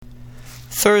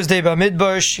Thursday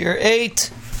Bamidbar, Shir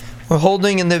 8. We're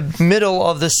holding in the middle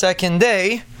of the second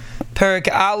day,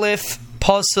 Perek Aleph,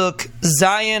 Pasuk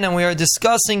Zayin, and we are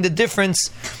discussing the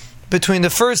difference between the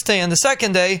first day and the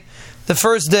second day. The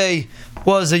first day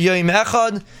was a Yom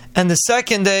Echad, and the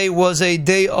second day was a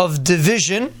day of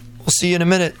division. We'll see in a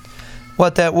minute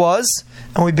what that was.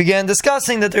 And we began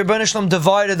discussing that the Rebbeinu Shalom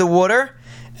divided the water,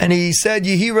 and he said,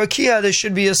 Yehi Rakia, there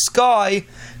should be a sky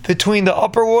between the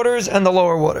upper waters and the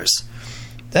lower waters.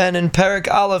 Then in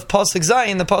Perek Aleph, Pasuk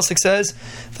Zayin, the Pasuk says,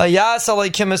 Vayas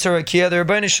aleikim es Rakia, the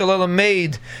Rebbeinu Shalom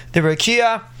made the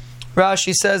Rakia.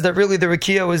 Rashi says that really the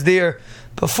Rakia was there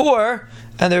before,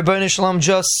 and the Rebbeinu Shalom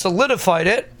just solidified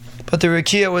it, but the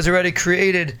Rakia was already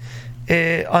created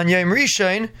on Yom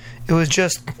Rishon. It was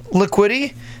just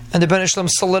liquidy, and the Rebbeinu Shalom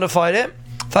solidified it.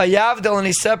 Vayavdel, and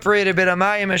he separated bet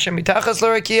hamayim Hashem mitachas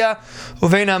l'rakia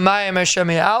uvein hamayim Hashem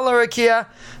me'al l'rakia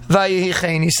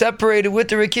vayihichein. He separated with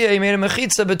the rakia. He made a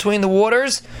mechitza between the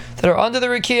waters that are under the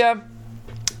rakia.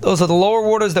 Those are the lower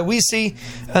waters that we see,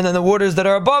 and then the waters that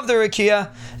are above the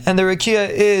rakia. And the rakia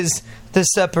is the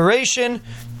separation.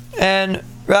 And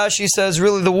Rashi says,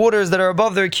 really, the waters that are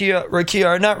above the rakia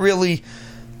are not really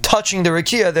touching the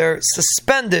rakia. They're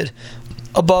suspended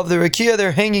above the rakia.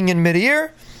 They're hanging in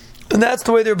midair. And that's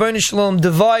the way the Rebbeinu Shalom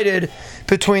divided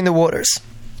between the waters.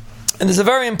 And there's a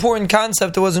very important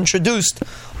concept that was introduced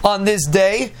on this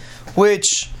day,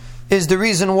 which is the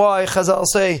reason why Chazal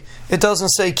say it doesn't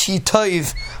say Ki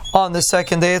Tov on the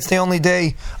second day. It's the only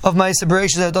day of Ma'aseh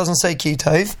Bereishis that doesn't say Ki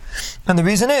Tov. And the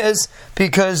reason is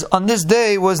because on this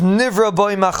day was Nivra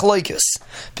Boi Machlokes,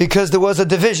 because there was a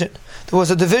division. There was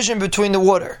a division between the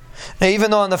water. Now, even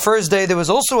though on the first day there was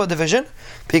also a division,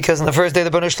 because on the first day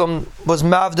the Rebbeinu Shalom was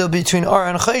mavdil between Or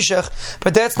and Cheshach,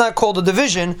 but that's not called a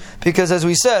division, because as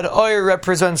we said, Or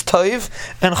represents Tov,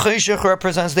 and Cheshach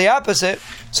represents the opposite,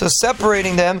 so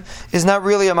separating them is not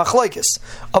really a machlokes.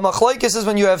 A machlokes is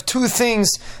when you have two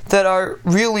things that are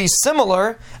really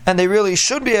similar, and they really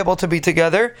should be able to be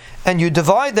together, and you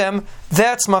divide them,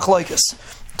 that's machlokes.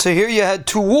 So here you had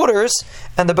two waters,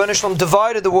 and the Rebbeinu Shalom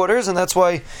divided the waters, and that's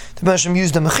why the Rebbeinu Shalom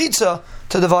used the mechitza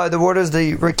to divide the waters.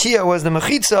 The rakia was the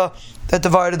mechitza that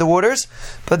divided the waters,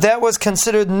 but that was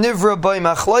considered nivra by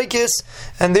machlokes,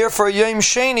 and therefore Yom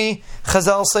Sheni,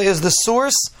 Chazal say, is the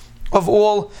source of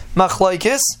all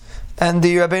machlokes. And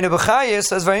the Rabbeinu Bechaya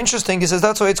says, very interesting, he says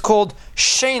that's why it's called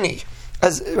Sheni.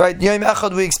 As right, Yom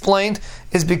Echad we explained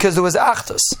is because there was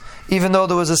Achtus, even though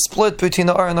there was a split between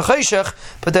the Or and the Cheshach,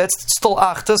 but that's still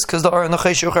Achtus because the Or and the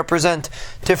Cheshach represent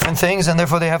different things, and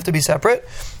therefore they have to be separate.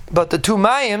 But the two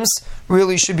Mayims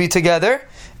really should be together,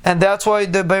 and that's why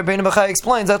the Rabbeinu Bechaya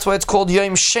explains. That's why it's called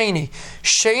Yom Sheni.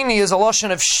 Sheni is a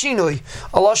lashon of shinui,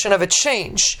 a lashon of a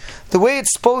change. The way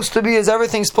it's supposed to be is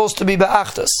everything's supposed to be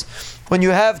be'achtus. When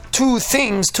you have two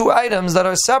things, two items that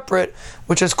are separate,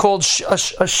 which is called a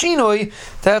shinui,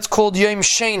 that's called Yom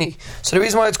Sheni. So the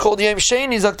reason why it's called Yom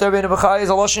Sheni, Dr. Rabbeinu Bechaya, is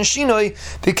a lashon shinui,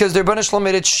 because the Rebbeinu Shalom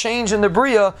made a change in the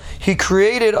Bria. He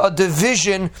created a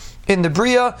division in the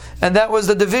Bria, and that was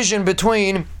the division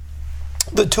between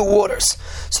the two waters.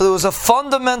 So there was a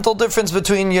fundamental difference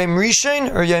between Yom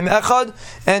Rishon or Yom Echad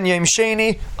and Yom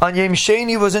Sheni. On Yom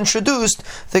Sheni was introduced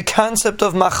the concept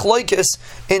of machlokes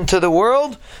into the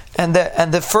world, and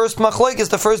the first machlokes,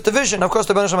 the first division. Of course,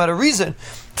 the Rebbeinu Shalom had a reason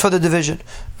for the division.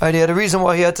 Right? He had a reason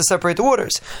why he had to separate the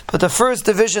waters. But the first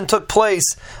division took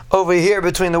place over here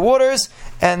between the waters,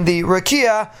 and the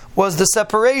rakia was the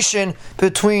separation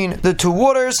between the two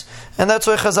waters, and that's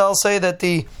why Chazal say that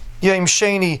the Yom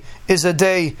Sheni is a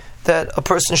day that a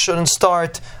person shouldn't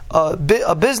start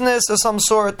a business of some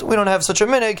sort. We don't have such a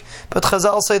minig, but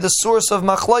Chazal say the source of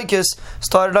machlokes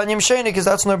started on Yom Sheni, because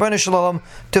that's when the Rebbeinu Shalom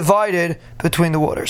divided between the waters.